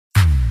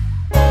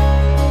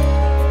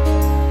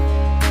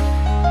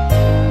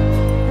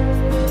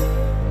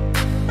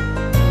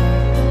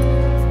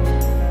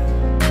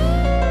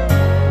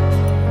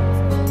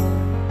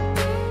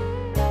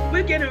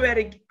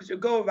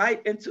go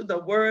right into the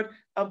word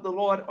of the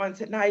Lord on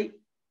tonight.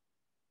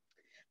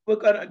 We're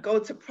going to go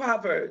to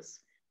Proverbs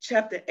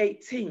chapter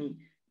 18,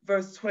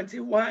 verse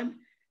 21,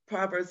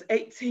 Proverbs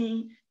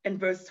 18 and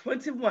verse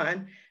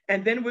 21,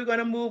 and then we're going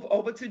to move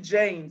over to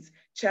James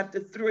chapter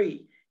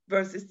 3,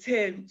 verses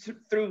 10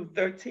 through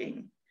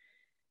 13.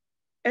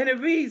 And it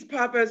reads,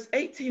 Proverbs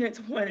 18 and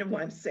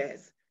 21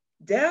 says,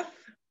 death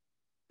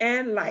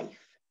and life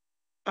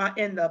are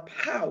in the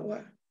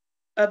power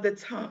of the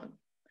tongue,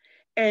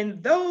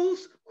 and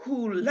those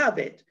who love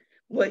it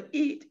will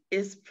eat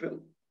its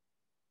fruit.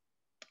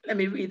 Let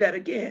me read that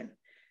again.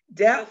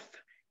 Death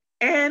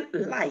and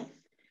life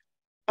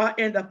are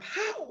in the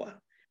power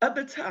of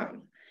the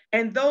tongue,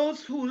 and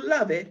those who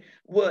love it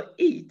will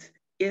eat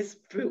its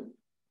fruit.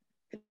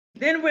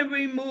 Then when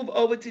we move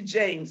over to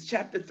James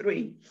chapter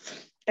 3,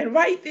 and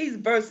write these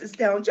verses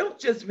down, don't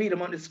just read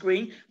them on the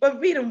screen, but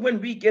read them when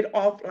we get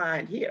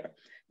offline here.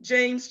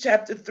 James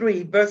chapter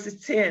 3,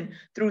 verses 10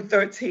 through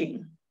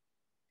 13.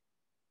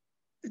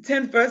 The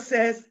 10th verse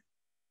says,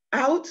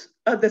 out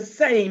of the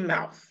same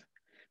mouth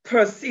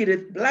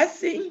proceedeth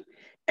blessing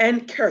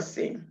and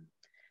cursing.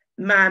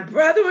 My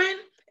brethren,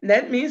 and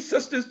that means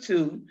sisters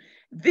too,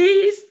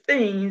 these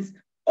things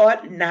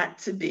ought not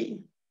to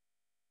be.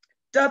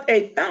 Doth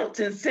a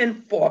fountain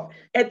send forth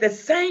at the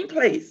same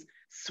place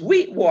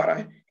sweet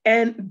water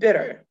and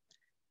bitter?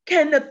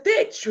 Can the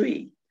fig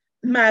tree,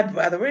 my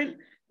brethren,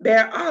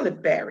 bear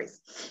olive berries,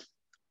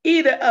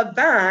 either a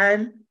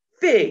vine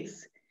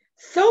figs?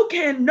 So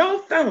can no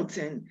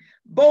fountain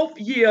both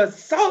yield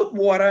salt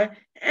water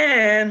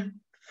and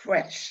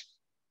fresh.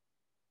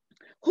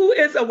 Who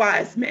is a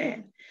wise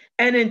man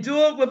and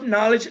endued with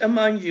knowledge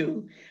among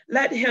you?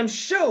 Let him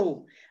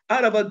show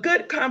out of a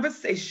good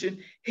conversation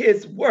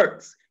his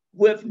works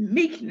with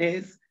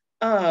meekness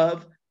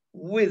of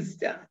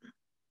wisdom.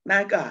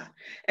 My God.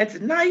 And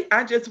tonight,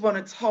 I just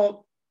want to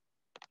talk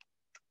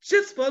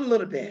just for a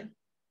little bit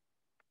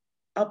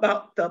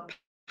about the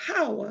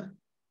power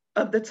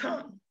of the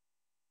tongue.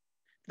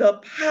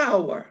 The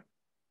power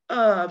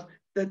of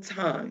the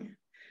tongue.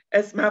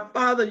 As my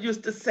father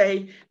used to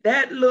say,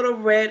 that little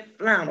red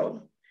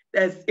flannel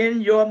that's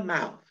in your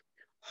mouth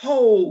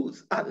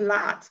holds a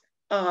lot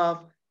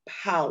of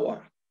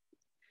power.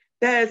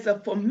 There's a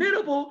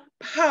formidable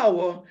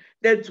power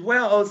that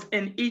dwells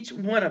in each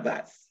one of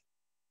us.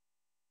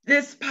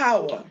 This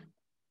power,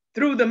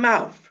 through the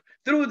mouth,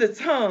 through the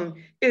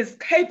tongue, is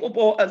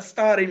capable of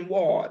starting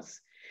wars.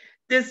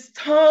 This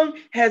tongue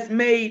has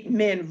made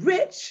men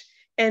rich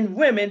and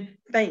women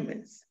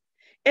famous.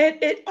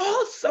 And it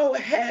also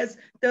has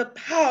the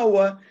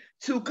power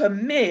to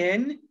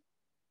commend,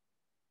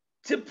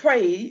 to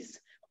praise,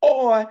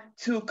 or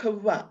to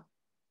corrupt.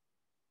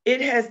 It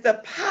has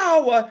the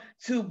power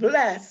to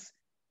bless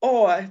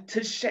or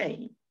to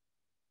shame.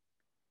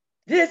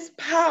 This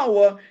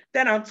power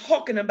that I'm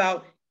talking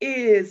about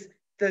is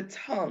the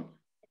tongue.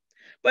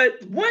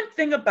 But one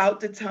thing about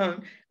the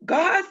tongue,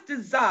 God's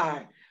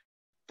desire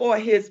for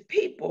his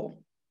people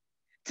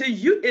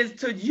is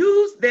to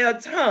use their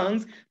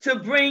tongues to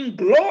bring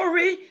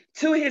glory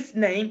to his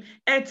name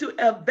and to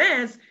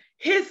advance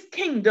his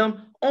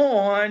kingdom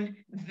on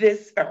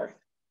this earth.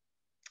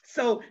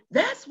 So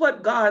that's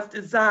what God's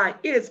desire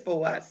is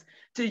for us,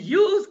 to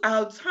use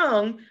our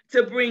tongue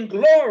to bring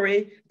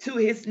glory to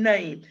his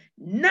name,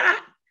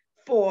 not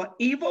for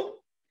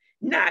evil,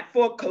 not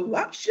for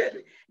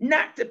corruption,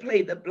 not to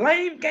play the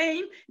blame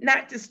game,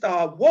 not to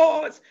start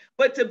wars,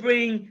 but to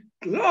bring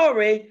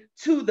glory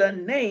to the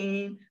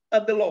name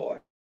of the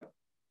Lord.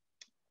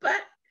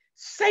 But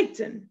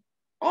Satan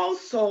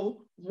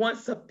also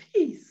wants a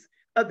piece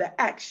of the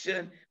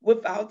action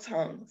with our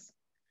tongues.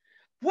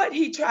 What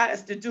he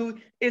tries to do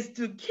is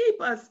to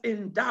keep us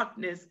in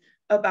darkness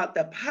about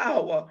the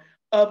power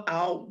of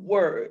our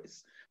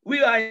words.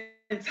 We are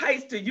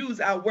enticed to use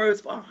our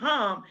words for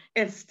harm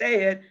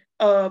instead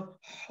of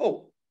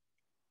hope.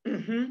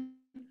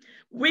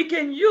 We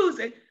can use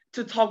it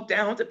to talk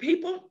down to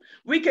people.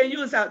 We can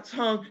use our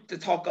tongue to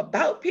talk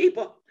about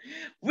people.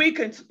 We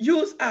can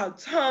use our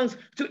tongues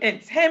to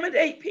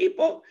intimidate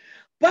people,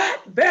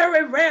 but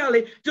very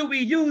rarely do we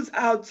use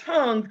our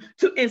tongue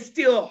to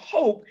instill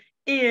hope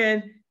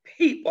in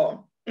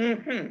people.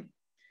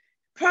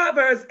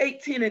 Proverbs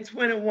 18 and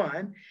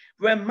 21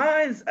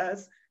 reminds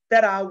us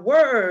that our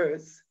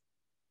words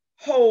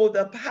hold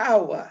the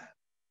power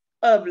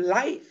of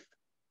life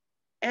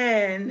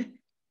and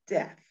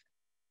death.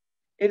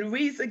 It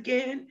reads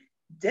again,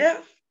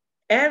 death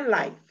and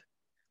life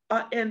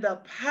are in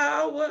the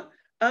power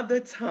of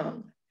the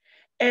tongue,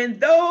 and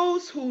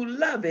those who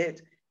love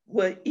it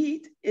will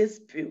eat its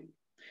fruit.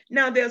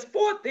 Now, there's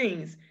 4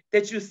 things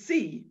that you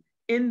see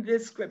in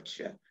this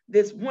scripture,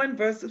 this one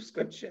verse of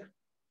scripture.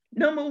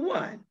 Number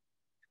 1,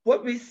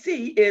 what we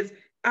see is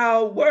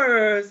our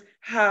words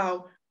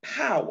have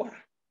power.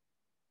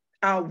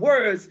 Our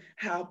words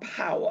have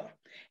power.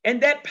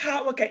 And that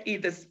power can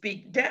either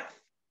speak death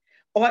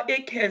or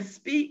it can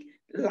speak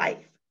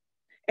life.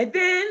 And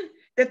then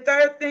the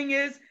third thing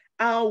is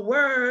our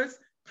words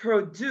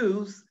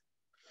produce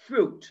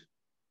fruit.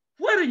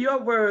 What are your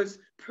words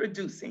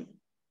producing?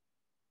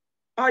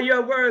 Are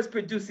your words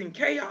producing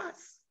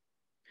chaos?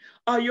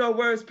 Are your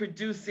words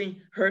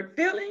producing hurt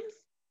feelings?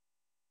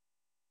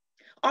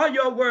 Are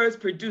your words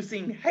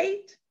producing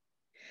hate?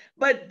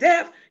 But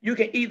death, you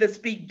can either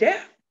speak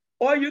death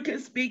or you can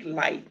speak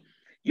life.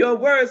 Your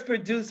words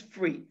produce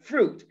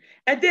fruit.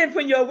 And then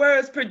when your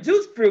words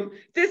produce fruit,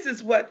 this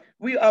is what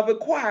we are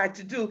required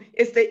to do,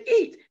 is to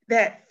eat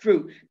that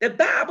fruit. The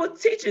Bible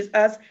teaches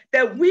us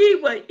that we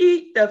will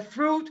eat the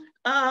fruit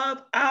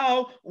of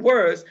our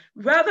words,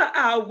 whether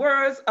our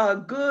words are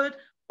good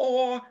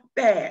or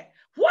bad.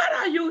 What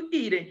are you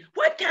eating?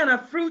 What kind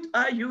of fruit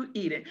are you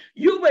eating?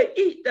 You will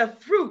eat the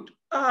fruit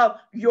of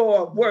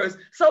your words.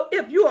 So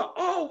if you are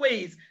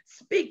always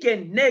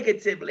speaking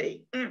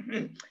negatively,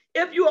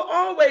 if you are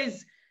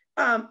always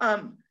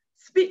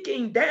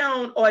speaking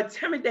down or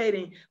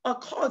intimidating or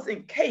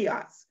causing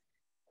chaos,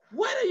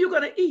 what are you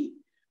going to eat?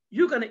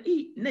 You're going to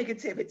eat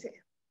negativity.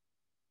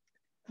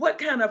 What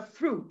kind of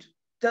fruit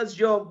does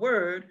your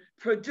word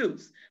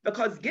produce?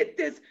 Because get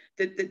this,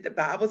 the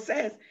Bible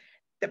says,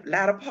 the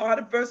latter part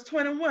of verse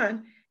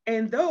 21,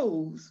 and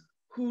those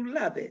who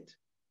love it.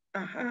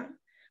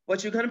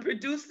 What you're going to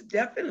produce,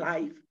 death and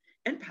life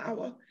and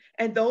power,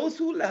 and those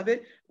who love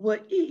it will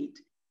eat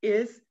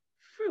is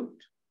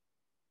fruit.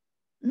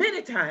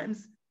 Many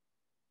times,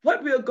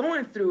 what we're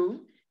going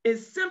through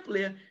is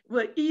simply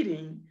we're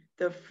eating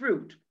the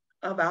fruit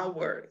of our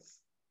words.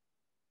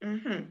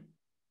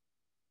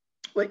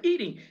 We're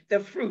eating the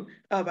fruit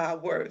of our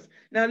words.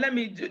 Now, let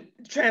me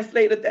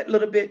translate it that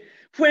little bit.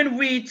 When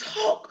we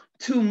talk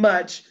too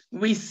much,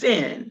 we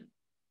sin.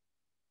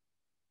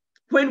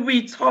 When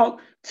we talk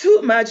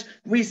too much,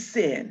 we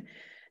sin.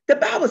 The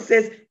Bible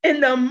says, in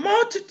the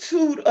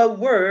multitude of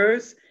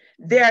words,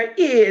 there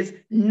is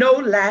no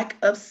lack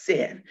of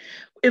sin.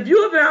 If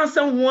you're around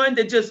someone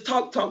that just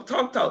talk,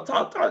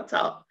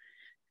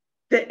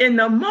 that in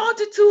the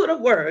multitude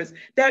of words,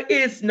 there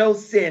is no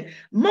sin.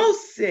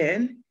 Most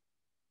sin,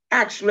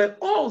 actually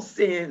all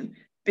sin,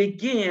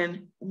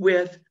 begin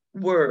with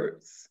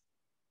words.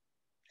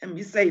 Let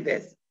me say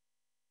this.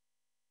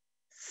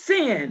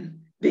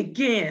 Sin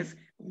begins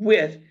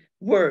with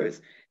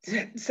words.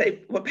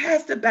 Say, well,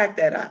 Pastor, back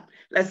that up.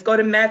 Let's go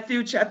to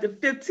Matthew chapter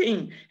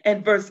 15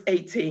 and verse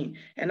 18.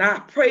 And I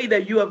pray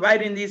that you are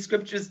writing these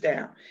scriptures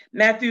down.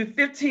 Matthew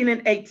 15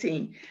 and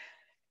 18.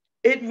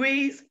 It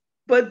reads,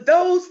 but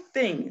those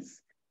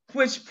things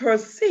which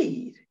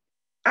proceed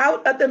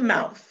out of the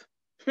mouth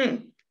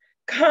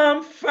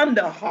come from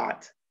the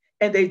heart.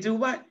 And they do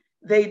what?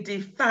 They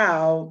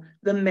defile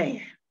the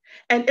man.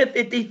 And if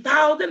it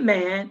defile the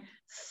man,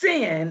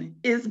 sin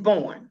is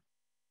born.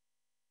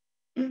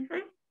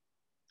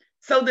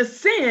 So the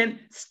sin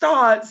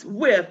starts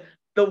with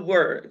the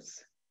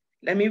words.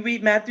 Let me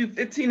read Matthew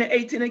 15 and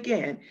 18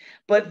 again.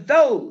 But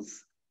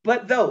those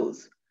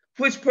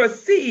which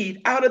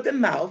proceed out of the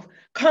mouth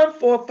come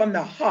forth from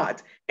the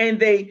heart, and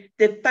they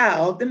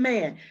defile the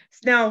man.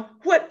 Now,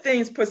 what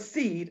things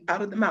proceed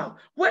out of the mouth?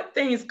 What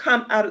things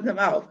come out of the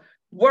mouth?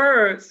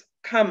 Words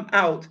come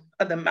out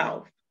of the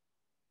mouth.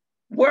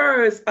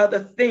 Words are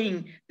the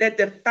thing that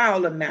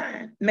defile a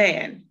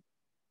man.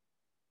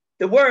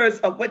 The words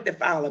are what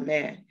defile a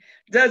man.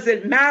 Does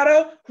it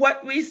matter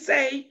what we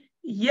say?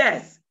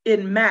 Yes,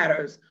 it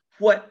matters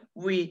what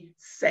we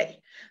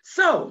say.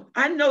 So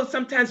I know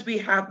sometimes we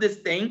have this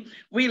thing,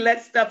 we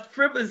let stuff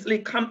frivolously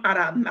come out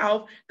of our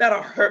mouth that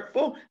are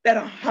hurtful, that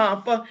are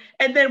harmful,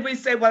 and then we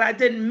say, well, I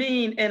didn't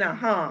mean any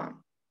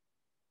harm.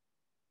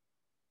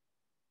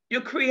 You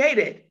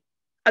created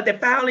a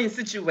defiling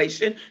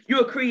situation.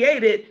 You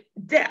created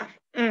death.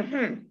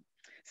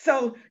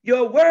 So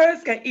your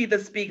words can either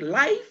speak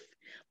life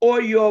or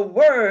your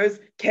words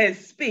can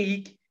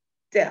speak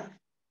death.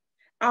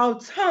 Our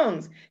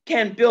tongues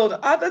can build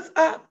others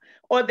up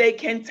or they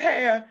can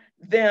tear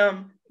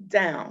them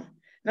down.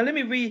 Now let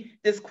me read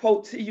this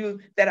quote to you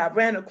that I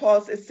ran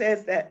across. It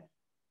says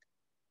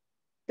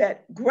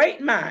that great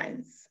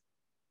minds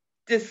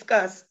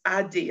discuss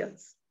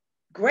ideas.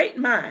 Great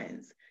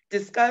minds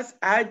discuss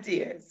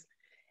ideas.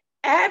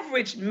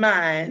 Average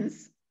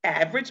minds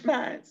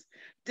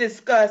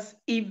discuss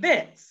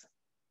events.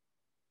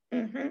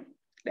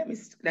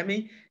 Let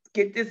me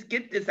get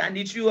this. I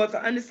need you all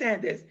to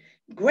understand this.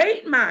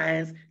 Great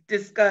minds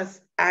discuss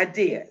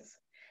ideas.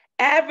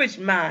 Average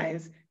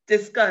minds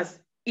discuss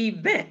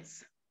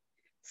events.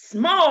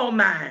 Small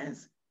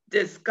minds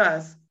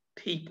discuss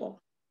people.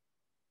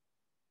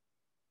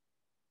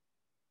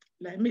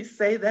 Let me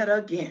say that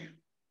again.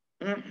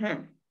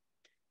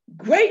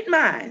 Great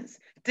minds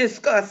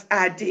discuss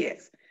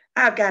ideas.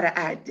 I've got an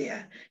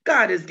idea.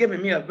 God has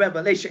given me a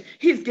revelation.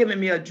 He's given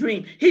me a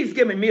dream. He's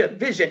given me a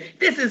vision.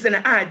 This is an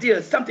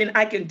idea, something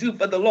I can do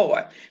for the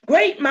Lord.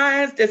 Great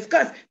minds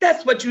discuss.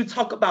 That's what you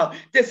talk about.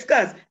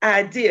 Discuss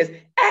ideas.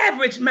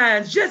 Average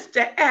minds, just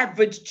the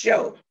average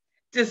Joe,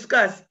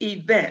 discuss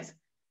events.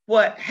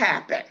 What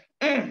happened?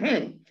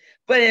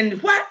 But in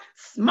what?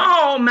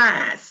 Small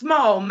minds,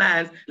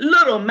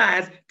 little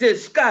minds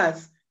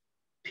discuss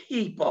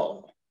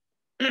people.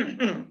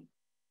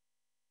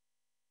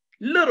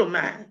 Little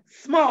minds,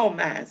 small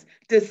minds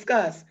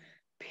discuss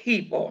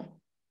people.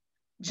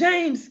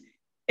 James,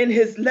 in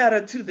his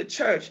letter to the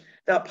church,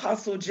 the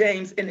Apostle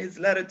James, in his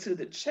letter to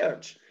the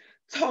church,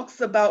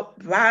 talks about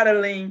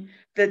bridling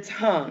the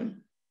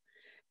tongue.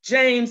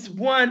 James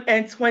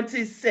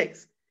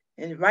 1:26.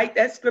 And write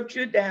that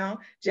scripture down.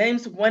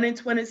 James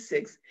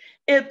 1:26.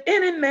 If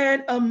any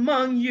man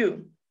among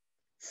you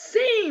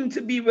seem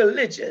to be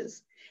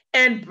religious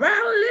and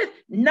bridleth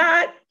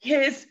not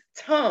his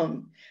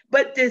tongue,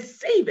 but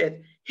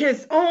deceiveth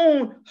his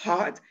own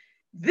heart,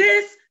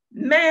 this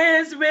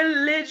man's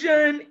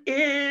religion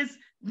is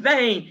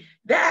vain.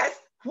 That's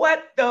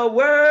what the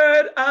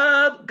word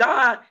of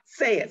God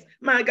says.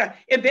 My God,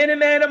 if any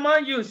man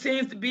among you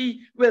seems to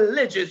be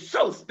religious,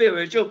 so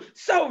spiritual,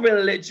 so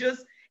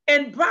religious,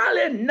 and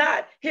bridleth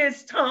not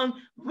his tongue,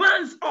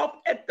 runs off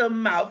at the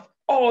mouth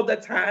all the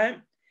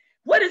time,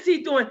 what is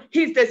he doing?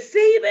 He's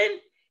deceiving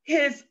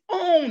his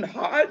own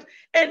heart,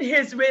 and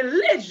his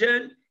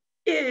religion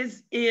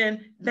is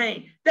in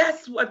vain.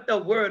 That's what the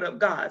word of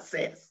God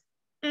says.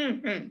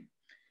 And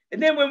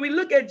then when we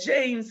look at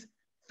James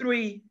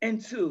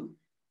 3:2,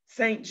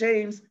 St.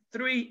 James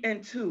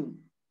 3:2,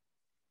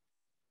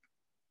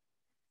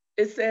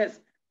 it says,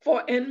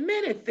 for in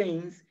many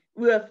things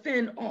we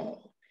offend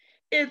all.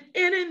 If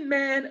any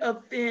man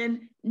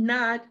offend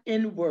not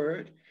in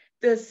word,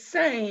 the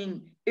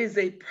same is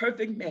a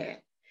perfect man,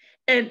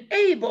 and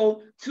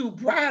able to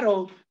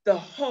bridle the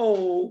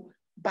whole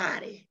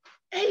body.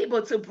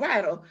 Able to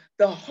bridle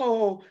the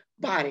whole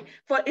body.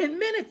 For in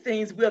many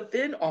things we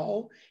offend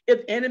all.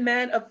 If any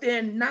man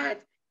offend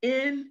not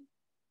in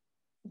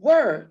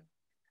word,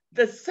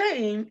 the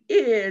same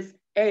is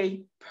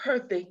a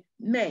perfect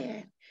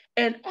man,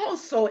 and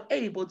also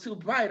able to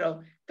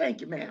bridle,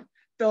 thank you, ma'am,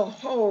 the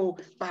whole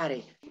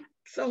body.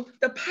 So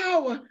the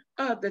power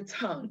of the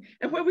tongue.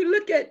 And when we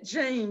look at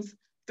James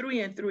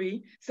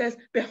 3:3, says,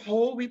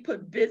 behold, we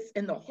put bits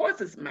in the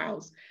horses'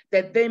 mouths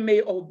that they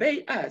may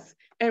obey us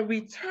and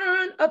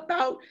return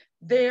about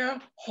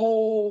their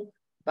whole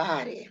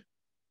body.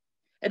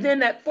 And then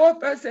that fourth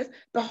verse says,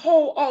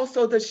 behold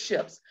also the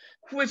ships,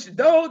 which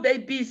though they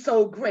be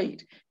so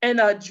great and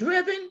are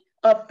driven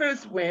of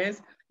fierce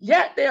winds,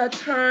 yet they are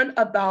turned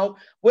about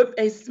with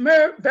a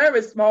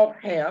very small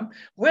ham,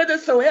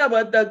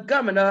 whithersoever the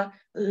governor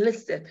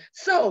listeth.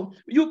 So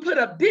you put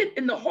a bit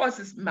in the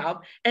horse's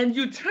mouth and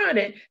you turn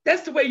it.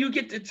 That's the way you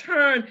get to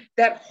turn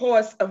that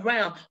horse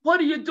around.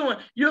 What are you doing?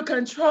 You're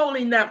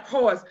controlling that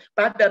horse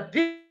by the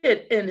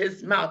bit in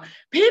his mouth.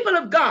 People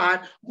of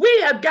God,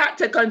 we have got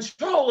to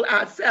control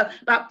ourselves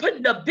by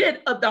putting the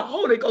bit of the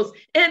Holy Ghost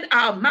in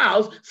our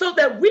mouths so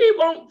that we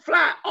won't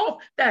fly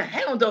off the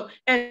handle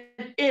and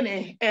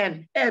any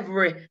and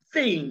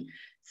everything.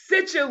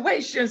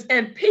 Situations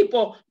and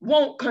people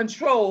won't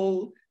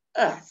control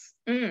us.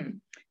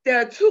 There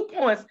are 2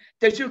 points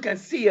that you can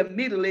see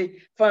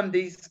immediately from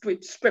these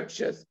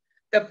scriptures.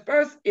 The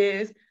first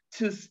is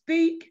to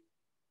speak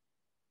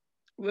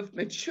with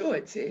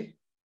maturity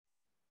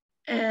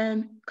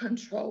and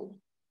control.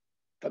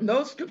 From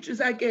those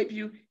scriptures I gave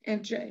you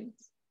in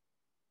James,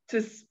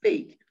 to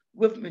speak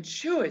with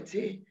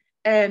maturity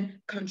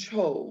and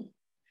control.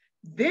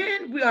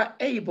 Then we are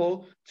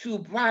able to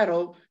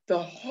bridle the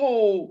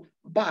whole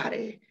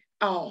body,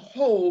 our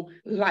whole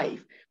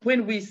life,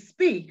 when we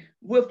speak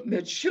with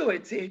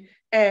maturity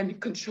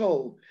and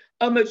control.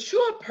 A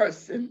mature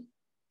person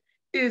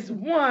is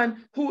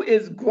one who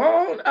is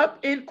grown up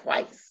in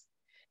Christ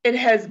and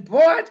has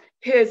brought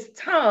his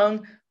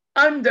tongue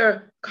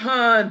under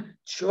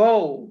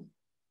control.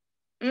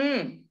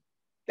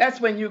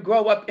 That's when you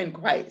grow up in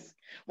Christ.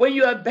 When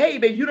you're a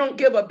baby, you don't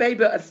give a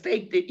baby a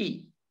steak to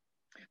eat.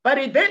 But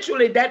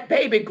eventually that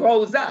baby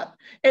grows up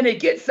and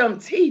it gets some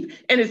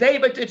teeth and is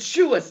able to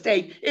chew a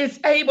steak. It's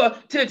able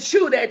to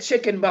chew that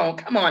chicken bone.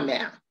 Come on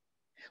now.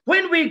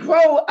 When we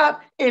grow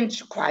up in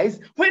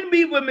Christ, when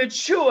we were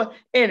mature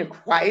in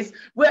Christ,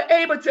 we're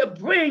able to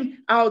bring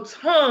our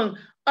tongue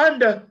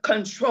under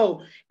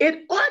control.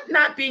 It ought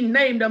not be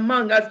named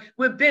among us.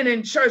 We've been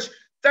in church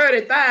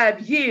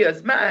 35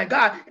 years, my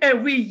God,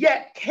 and we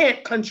yet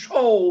can't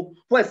control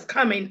what's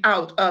coming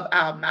out of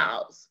our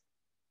mouths.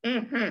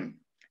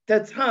 The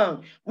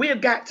tongue. We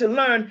have got to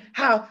learn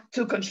how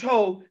to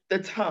control the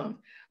tongue.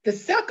 The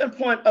second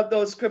point of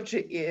those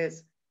scriptures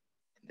is,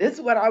 this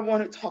is what I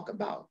want to talk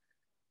about.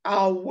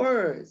 Our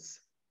words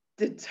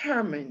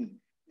determine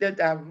the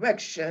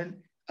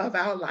direction of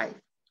our life.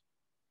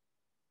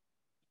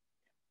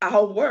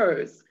 Our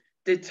words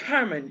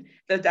determine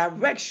the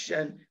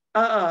direction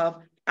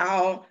of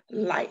our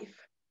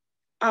life.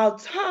 Our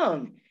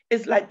tongue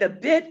is like the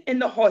bit in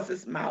the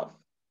horse's mouth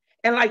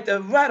and like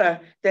the rudder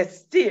that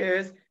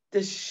steers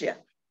the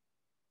ship.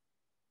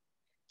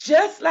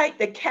 Just like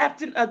the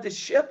captain of the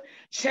ship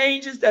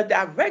changes the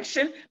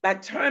direction by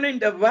turning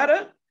the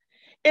rudder,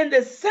 in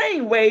the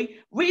same way,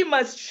 we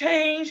must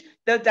change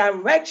the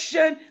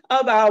direction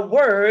of our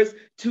words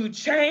to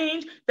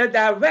change the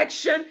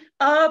direction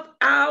of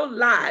our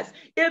lives.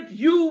 If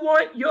you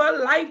want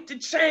your life to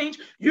change,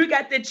 you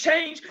got to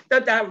change the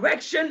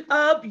direction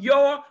of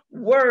your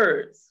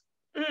words.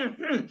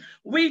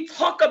 We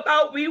talk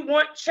about we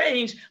want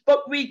change,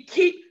 but we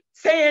keep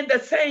saying the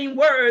same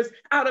words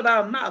out of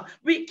our mouth.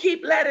 We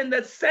keep letting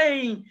the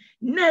same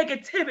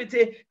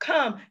negativity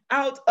come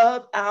out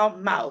of our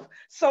mouth.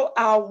 So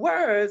our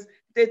words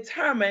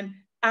determine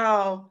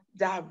our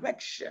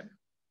direction.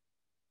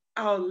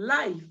 Our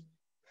life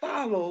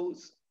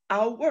follows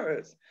our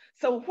words.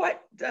 So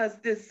what does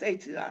this say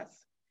to us?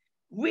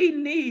 We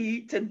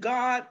need to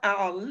guard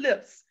our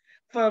lips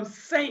from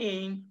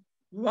saying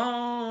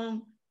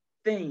wrong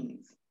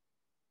things.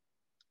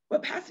 Well,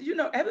 Pastor, you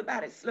know,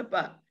 everybody slip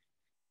up.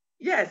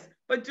 Yes,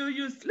 but do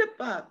you slip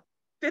up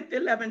 50,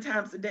 11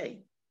 times a day?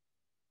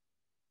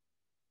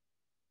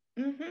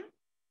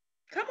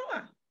 Come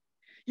on.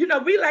 You know,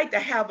 we like to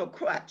have a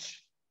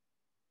crutch.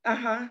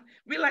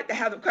 We like to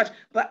have a crutch,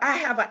 but I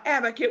have an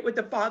advocate with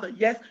the Father.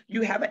 Yes,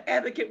 you have an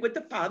advocate with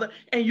the Father,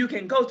 and you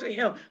can go to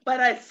him. But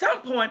at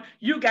some point,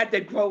 you got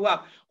to grow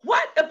up.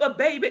 What if a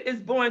baby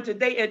is born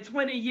today and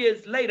 20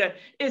 years later,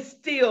 it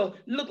still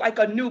look like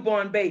a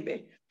newborn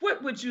baby?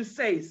 What would you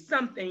say?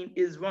 Something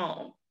is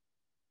wrong.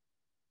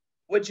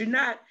 Would you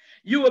not?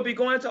 You will be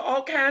going to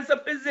all kinds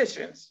of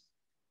physicians.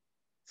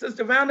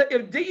 Sister Rhonda,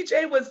 if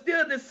DJ was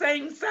still the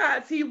same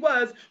size he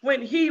was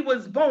when he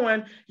was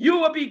born, you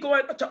will be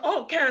going to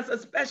all kinds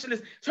of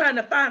specialists trying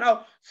to find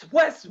out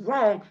what's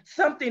wrong.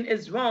 Something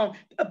is wrong.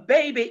 A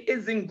baby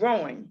isn't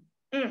growing.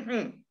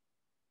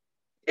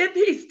 If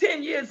he's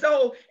 10 years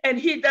old and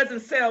he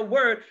doesn't say a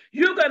word,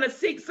 you're going to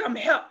seek some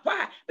help.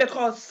 Why?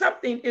 Because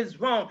something is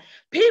wrong.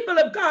 People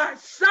of God,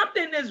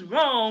 something is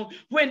wrong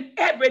when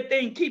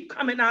everything keeps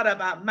coming out of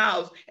our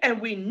mouths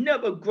and we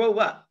never grow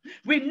up.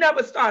 We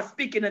never start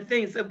speaking the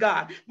things of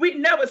God. We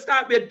never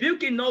start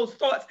rebuking those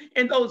thoughts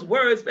and those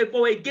words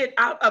before they get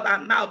out of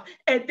our mouth,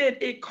 and then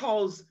it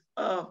causes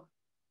a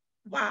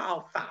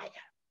wildfire.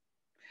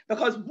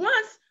 Because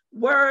once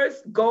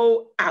words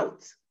go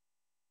out,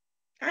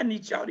 I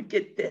need y'all to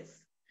get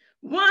this.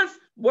 Once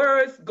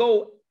words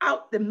go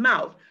out the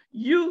mouth,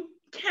 you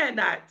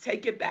cannot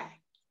take it back.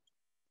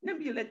 Let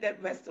me let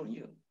that rest on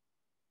you.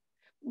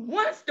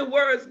 Once the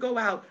words go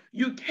out,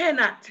 you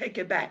cannot take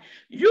it back.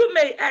 You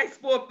may ask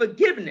for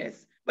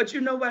forgiveness, but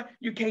you know what?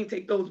 You can't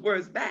take those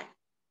words back.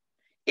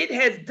 It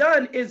has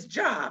done its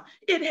job.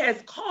 It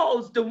has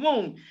caused the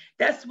wound.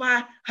 That's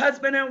why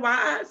husband and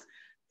wives,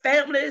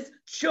 families,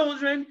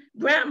 children,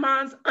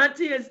 grandmas,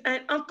 aunties,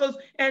 and uncles,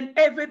 and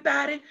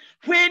everybody,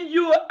 when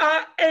you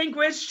are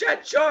angry,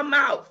 shut your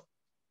mouth.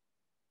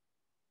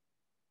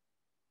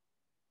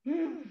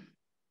 When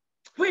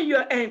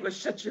you're angry,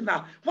 shut your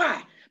mouth.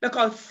 Why?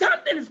 Because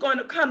something is going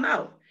to come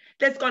out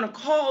that's going to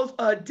cause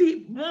a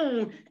deep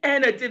wound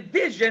and a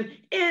division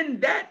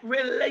in that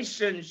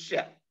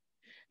relationship.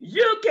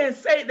 You can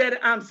say that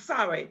I'm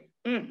sorry.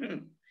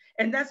 And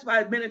that's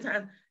why many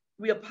times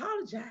we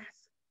apologize.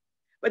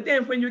 But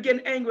then when you're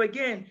getting angry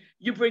again,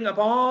 you bring up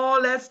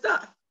all that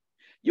stuff.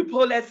 You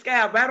pull that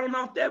scab right on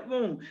off that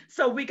wound.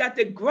 So we got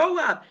to grow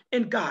up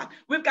in God.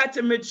 We've got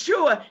to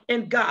mature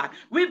in God.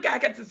 We've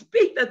got to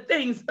speak the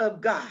things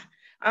of God.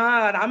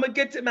 I'm going to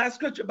get to my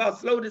scripture about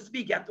slow to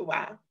speak after a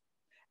while.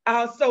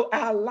 So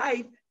our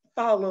life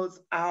follows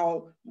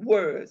our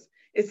words.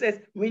 It says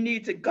we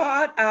need to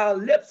guard our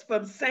lips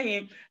from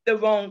saying the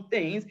wrong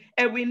things,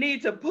 and we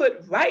need to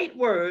put right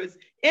words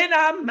in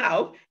our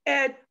mouth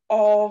at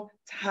all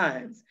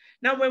times.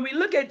 Now, when we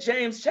look at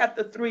James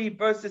chapter 3,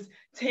 verses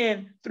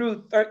 10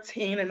 through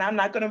 13, and I'm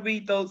not going to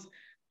read those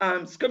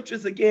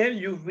scriptures again.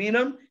 You read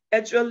them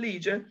at your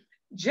leisure.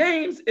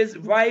 James is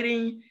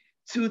writing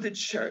to the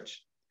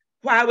church.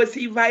 Why was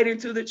he writing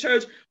to the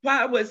church?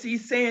 Why was he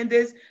saying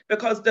this?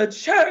 Because the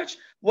church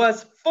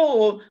was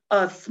full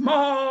of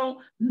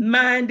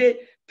small-minded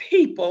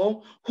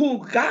people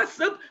who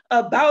gossip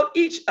about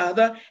each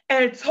other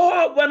and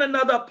tore one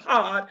another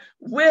apart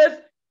with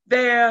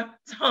their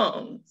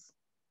tongues.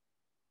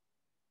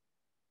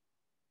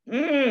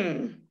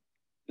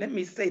 Let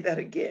me say that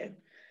again.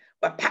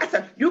 But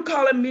Pastor, you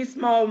calling me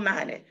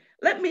small-minded.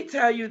 Let me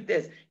tell you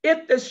this.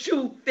 If the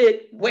shoe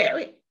fit, wear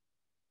it.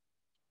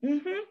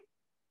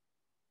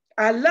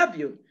 I love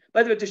you,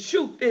 but if the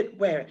shoe fit,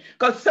 wear it.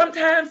 Because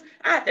sometimes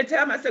I have to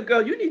tell myself,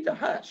 girl, you need to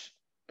hush.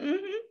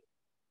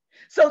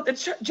 So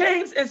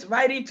James is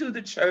writing to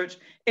the church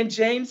in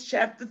James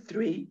chapter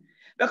 3,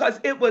 because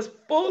it was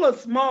full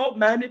of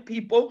small-minded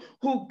people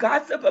who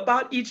gossip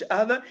about each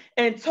other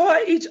and tore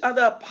each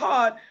other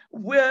apart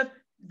with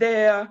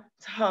their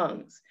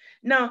tongues.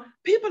 Now,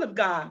 people of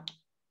God,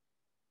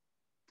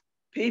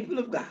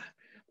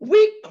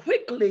 we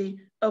quickly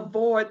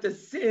avoid the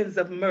sins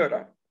of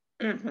murder.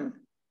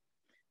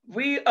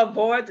 We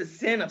avoid the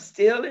sin of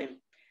stealing,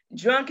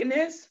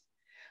 drunkenness.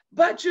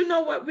 But you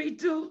know what we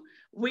do?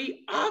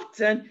 We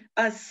often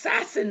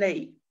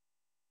assassinate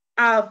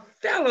our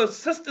fellow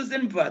sisters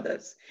and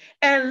brothers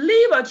and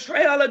leave a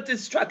trail of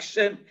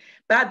destruction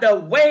by the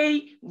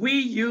way we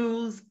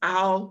use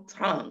our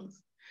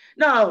tongues.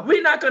 No,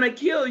 we're not going to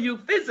kill you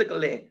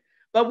physically,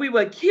 but we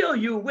will kill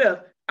you with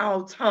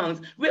our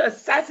tongues. We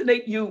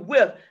assassinate you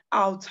with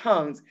our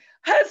tongues.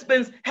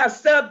 Husbands have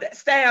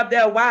stabbed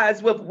their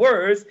wives with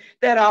words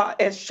that are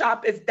as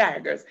sharp as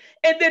daggers.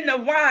 And then the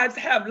wives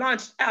have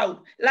lashed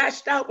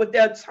out with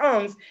their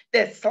tongues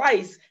that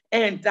slice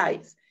and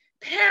dice.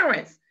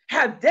 Parents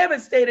have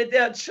devastated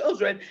their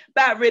children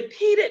by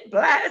repeated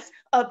blasts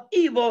of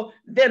evil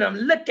venom.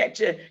 Look at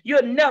you.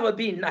 You'll never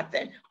be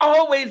nothing.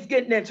 Always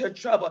getting into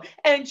trouble.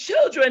 And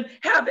children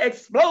have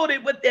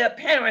exploded with their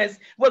parents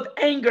with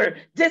anger,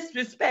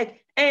 disrespect,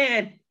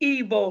 and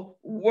evil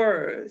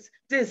words.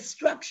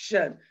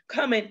 Destruction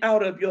coming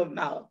out of your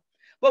mouth.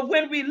 But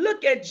when we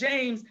look at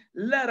James'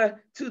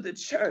 letter to the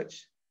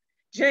church,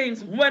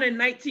 James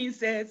 1:19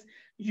 says,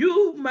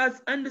 you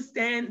must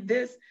understand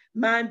this,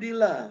 my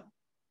beloved.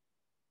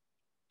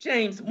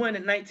 James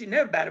 1:19,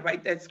 everybody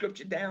write that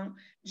scripture down.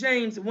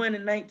 James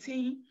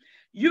 1:19,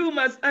 you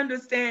must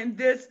understand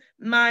this,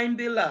 my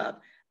beloved.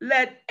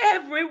 Let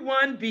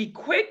everyone be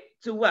quick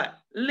to what?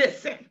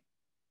 Listen.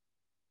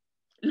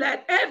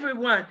 Let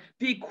everyone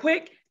be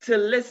quick to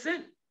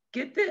listen.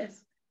 Get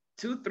this,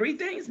 2, 3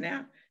 things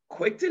now.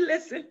 Quick to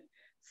listen,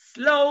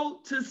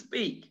 slow to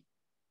speak.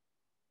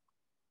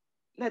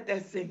 Let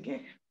that sink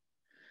in.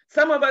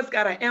 Some of us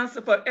got an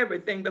answer for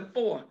everything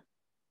before.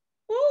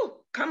 Ooh,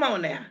 come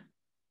on now.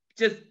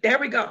 Just, there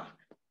we go.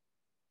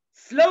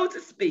 Slow to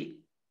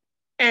speak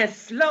and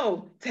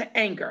slow to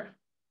anger.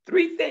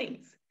 3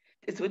 things.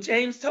 This is what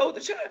James told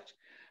the church.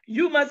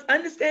 You must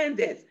understand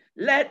this.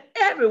 Let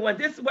everyone,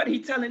 this is what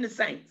he's telling the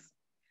saints.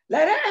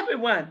 Let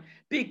everyone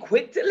be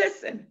quick to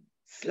listen,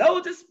 slow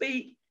to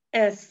speak,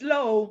 and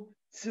slow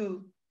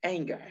to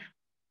anger.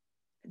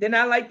 Then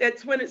I like that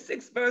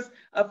 26th verse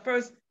of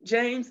 1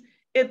 James.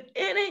 If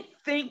any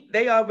think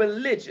they are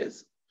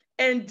religious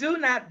and do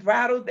not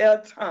bridle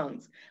their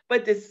tongues,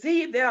 but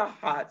deceive their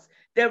hearts,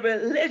 their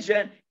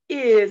religion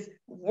is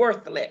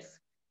worthless,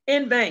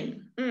 in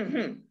vain.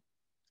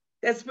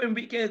 That's when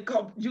we can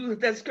use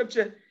that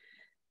scripture,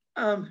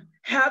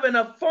 having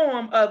a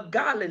form of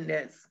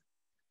godliness,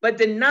 but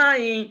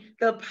denying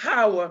the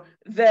power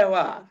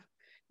thereof.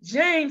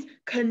 James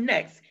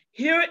connects.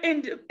 Here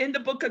in the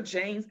book of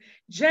James,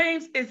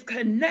 James is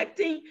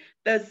connecting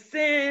the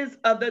sins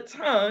of the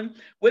tongue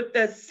with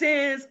the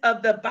sins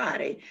of the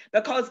body,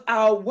 because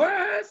our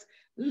words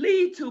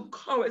lead to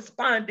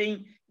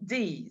corresponding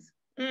deeds.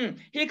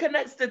 He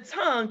connects the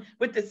tongue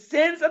with the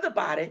sins of the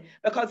body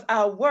because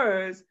our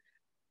words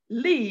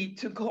lead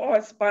to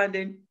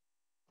corresponding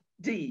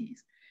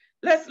deeds.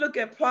 Let's look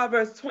at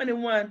Proverbs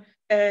 21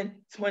 and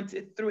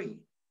 23.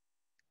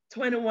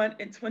 21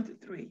 and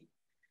 23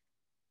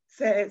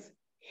 says,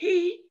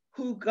 he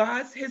who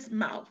guards his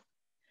mouth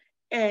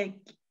and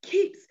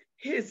keeps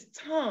his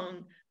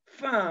tongue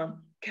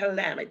from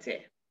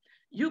calamity.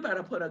 You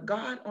better put a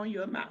guard on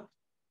your mouth.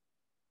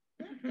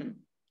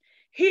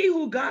 He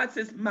who guards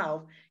his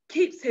mouth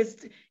keeps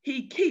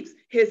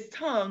his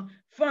tongue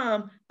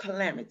from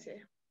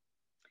calamity.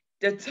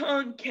 The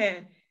tongue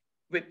can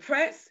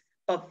repress,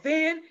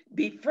 offend,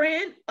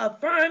 befriend,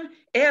 affirm,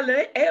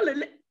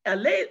 alienate,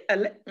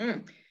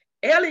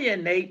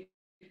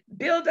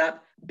 build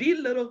up,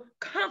 belittle,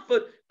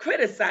 comfort,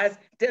 criticize,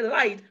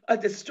 delight, or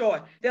destroy.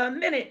 There are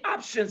many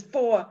options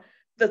for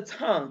the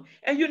tongue.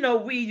 And you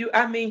know,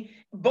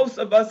 most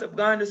of us have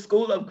gone to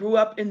school or grew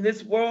up in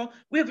this world.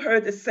 We've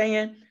heard the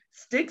saying,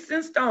 sticks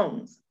and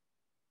stones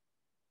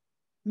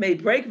may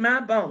break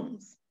my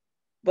bones,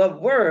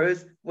 but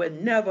words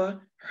would never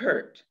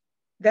hurt.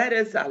 That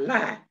is a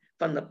lie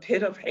from the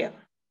pit of hell.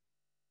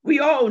 We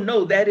all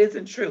know that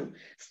isn't true.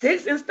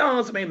 Sticks and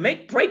stones may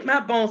break my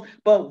bones,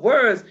 but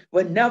words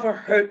would never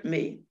hurt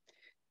me.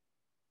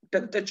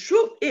 The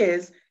truth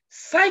is,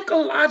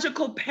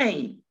 psychological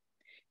pain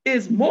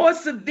is more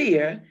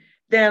severe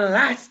than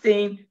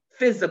lasting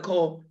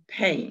physical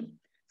pain.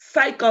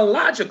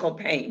 Psychological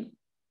pain.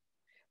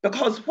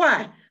 Because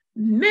why?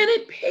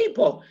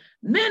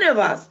 Many of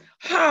us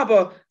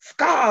harbor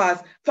scars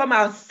from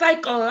our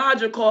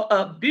psychological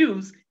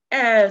abuse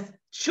as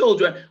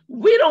children.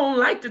 We don't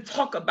like to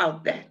talk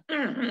about that.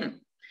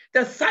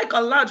 The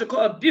psychological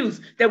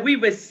abuse that we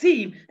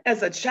received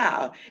as a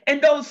child.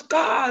 And those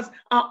scars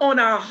are on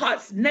our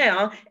hearts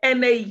now,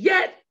 and they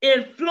yet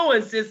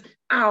influences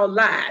our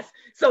lives.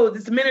 So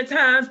there's many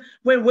times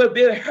when we've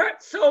been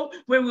hurt so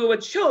when we were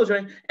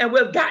children, and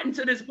we've gotten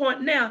to this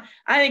point now,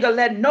 I ain't gonna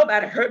let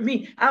nobody hurt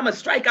me. I'm gonna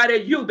strike out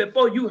at you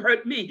before you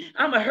hurt me.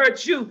 I'm gonna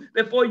hurt you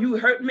before you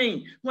hurt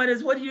me. What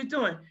are you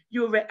doing?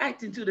 You're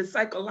reacting to the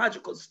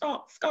psychological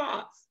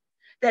scars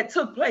that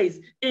took place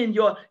in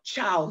your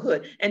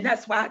childhood. And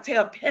that's why I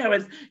tell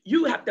parents,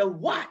 you have to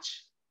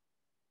watch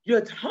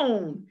your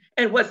tone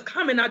and what's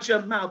coming out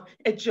your mouth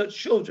at your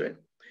children.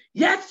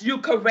 Yes, you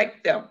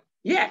correct them.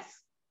 Yes,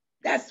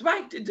 that's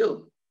right to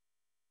do.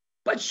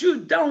 But you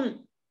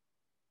don't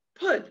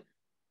put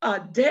a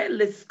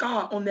deadly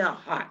scar on their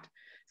heart,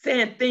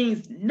 saying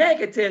things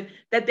negative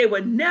that they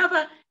would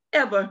never,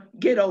 ever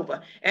get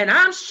over. And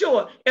I'm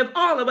sure if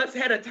all of us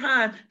had a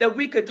time that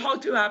we could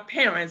talk to our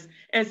parents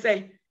and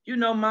say, you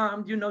know,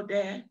 Mom, you know,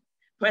 Dad,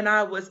 When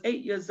I was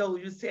 8 years old,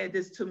 you said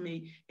this to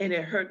me and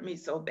it hurt me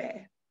so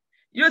bad.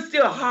 You're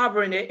still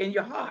harboring it in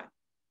your heart.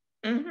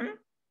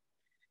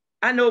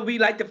 I know we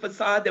like the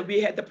facade that we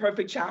had the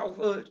perfect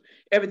childhood.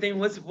 Everything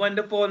was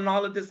wonderful and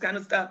all of this kind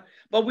of stuff.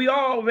 But we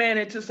all ran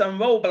into some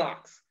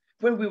roadblocks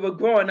when we were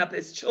growing up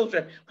as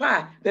children.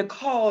 Why?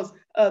 Because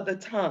of the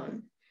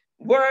tongue.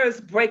 Words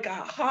break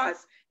our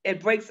hearts.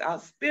 It breaks our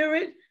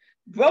spirit.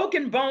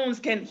 Broken bones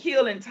can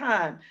heal in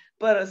time,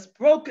 but a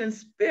broken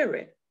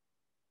spirit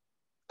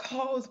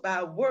caused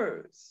by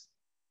words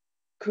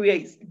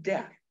creates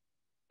death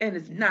and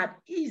is not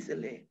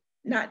easily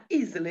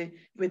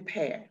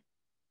repaired.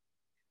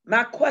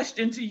 My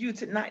question to you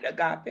tonight,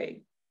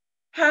 Agape,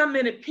 how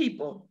many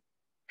people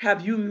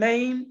have you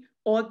maimed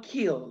or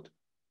killed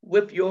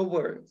with your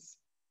words?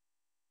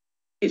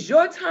 Is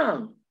your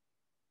tongue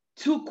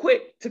too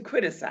quick to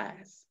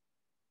criticize?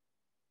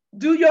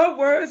 Do your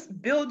words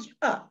build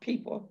up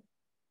people,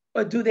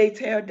 or do they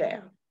tear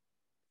down?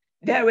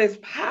 There is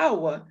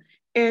power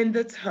in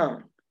the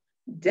tongue.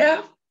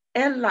 Death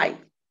and life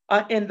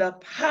are in the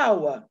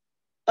power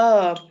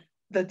of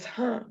the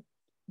tongue.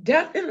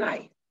 Death and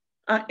life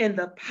are in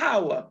the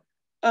power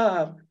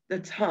of the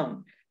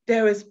tongue.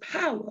 There is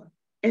power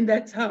in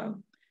that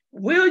tongue.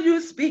 Will you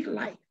speak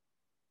life,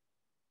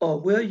 or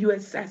will you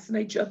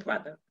assassinate your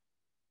brother?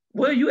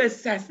 Will you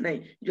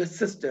assassinate your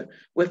sister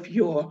with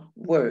your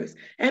words?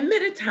 And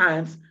many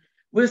times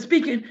we're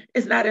speaking,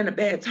 it's not in a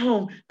bad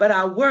tone, but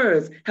our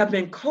words have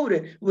been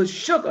coated with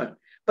sugar,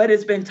 but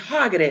it's been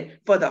targeted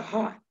for the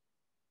heart.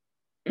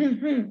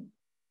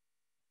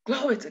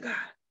 Glory to God.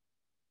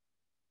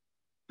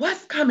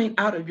 What's coming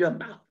out of your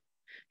mouth?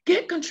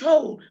 Get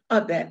control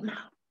of that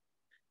mouth.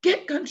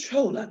 Get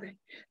control of it.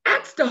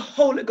 Ask the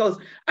Holy Ghost,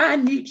 I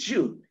need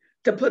you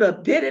to put a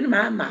bit in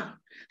my mouth.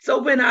 So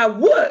when I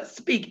would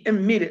speak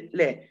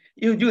immediately,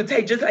 you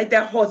take just like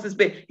that horse's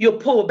bit, you'll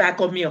pull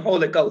back on me,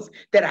 Holy Ghost,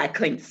 that I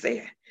couldn't say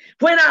it.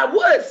 When I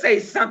would say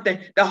something,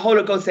 the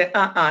Holy Ghost said,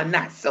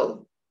 not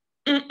so.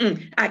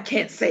 I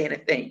can't say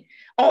anything.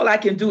 All I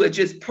can do is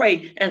just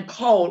pray and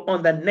call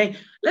on the name.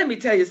 Let me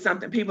tell you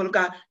something, people of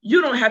God,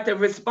 you don't have to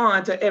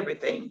respond to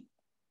everything.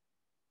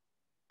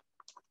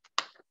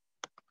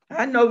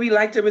 I know we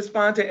like to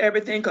respond to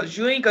everything because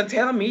you ain't gonna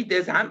tell me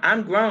this.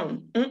 I'm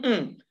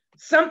grown.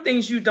 Some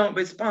things you don't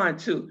respond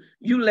to.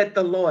 You let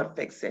the Lord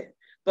fix it.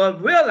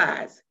 But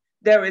realize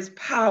there is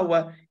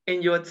power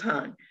in your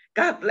tongue.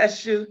 God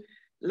bless you.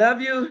 Love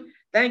you.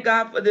 Thank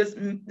God for this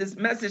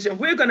message. And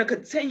we're going to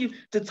continue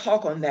to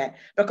talk on that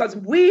because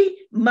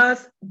we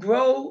must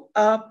grow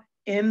up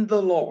in the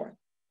Lord.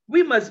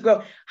 We must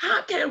grow.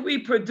 How can we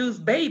produce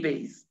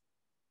babies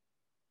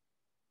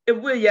if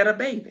we're yet a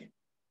baby?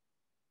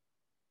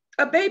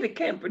 A baby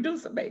can't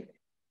produce a baby.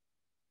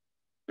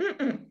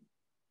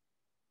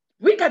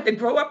 We got to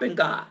grow up in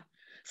God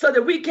so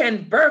that we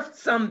can birth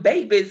some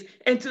babies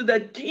into the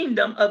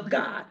kingdom of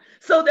God,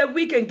 so that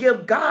we can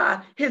give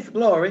God his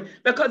glory.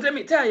 Because let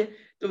me tell you,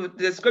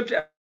 the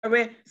scripture I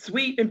read,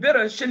 sweet and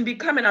bitter shouldn't be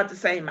coming out the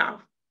same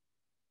mouth.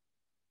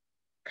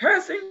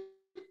 Cursing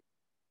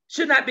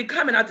should not be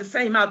coming out the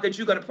same mouth that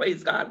you're going to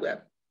praise God with.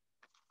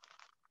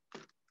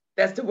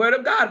 That's the word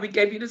of God. We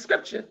gave you the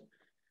scripture.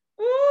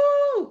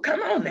 Ooh,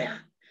 come on now.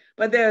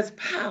 But there's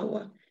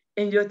power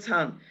in your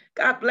tongue.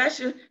 God bless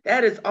you.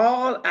 That is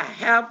all I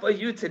have for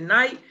you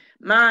tonight.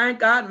 My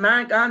God,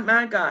 my God,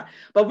 my God.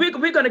 But we're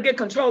going to get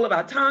control of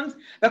our tongues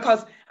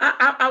because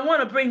I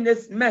want to bring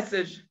this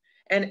message.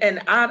 And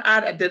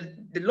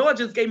the Lord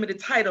just gave me the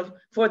title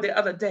for the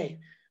other day.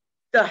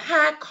 The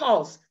high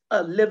cost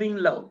of living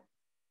low.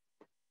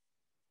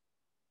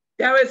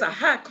 There is a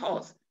high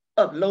cost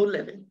of low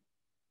living.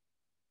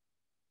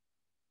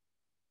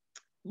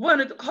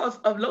 One of the costs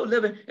of low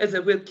living is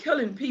that we're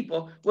killing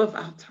people with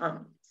our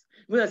tongues.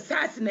 We're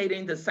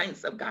assassinating the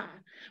saints of God.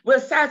 We're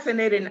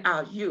assassinating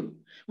our youth.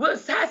 We're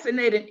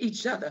assassinating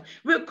each other.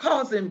 We're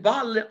causing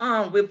bodily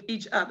harm with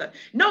each other.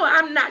 No,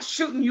 I'm not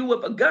shooting you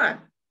with a gun,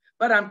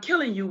 but I'm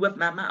killing you with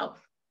my mouth.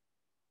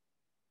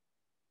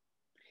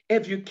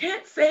 If you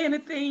can't say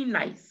anything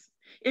nice,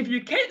 if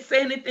you can't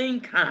say anything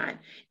kind,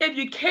 if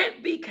you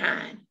can't be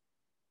kind,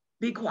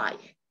 be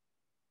quiet.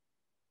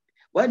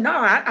 Well, no,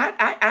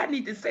 I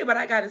need to say what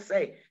I got to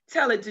say.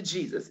 Tell it to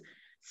Jesus.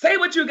 Say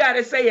what you got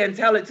to say and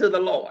tell it to the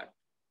Lord.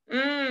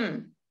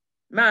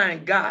 My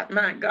God,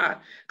 my God.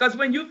 Because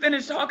when you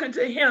finish talking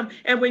to him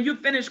and when you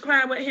finish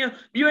crying with him,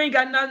 you ain't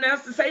got nothing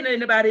else to say to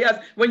anybody else.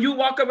 When you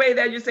walk away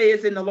there, you say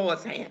it's in the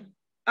Lord's hand.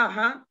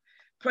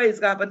 Praise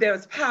God. But there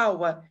is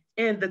power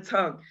in the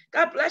tongue.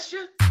 God bless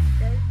you.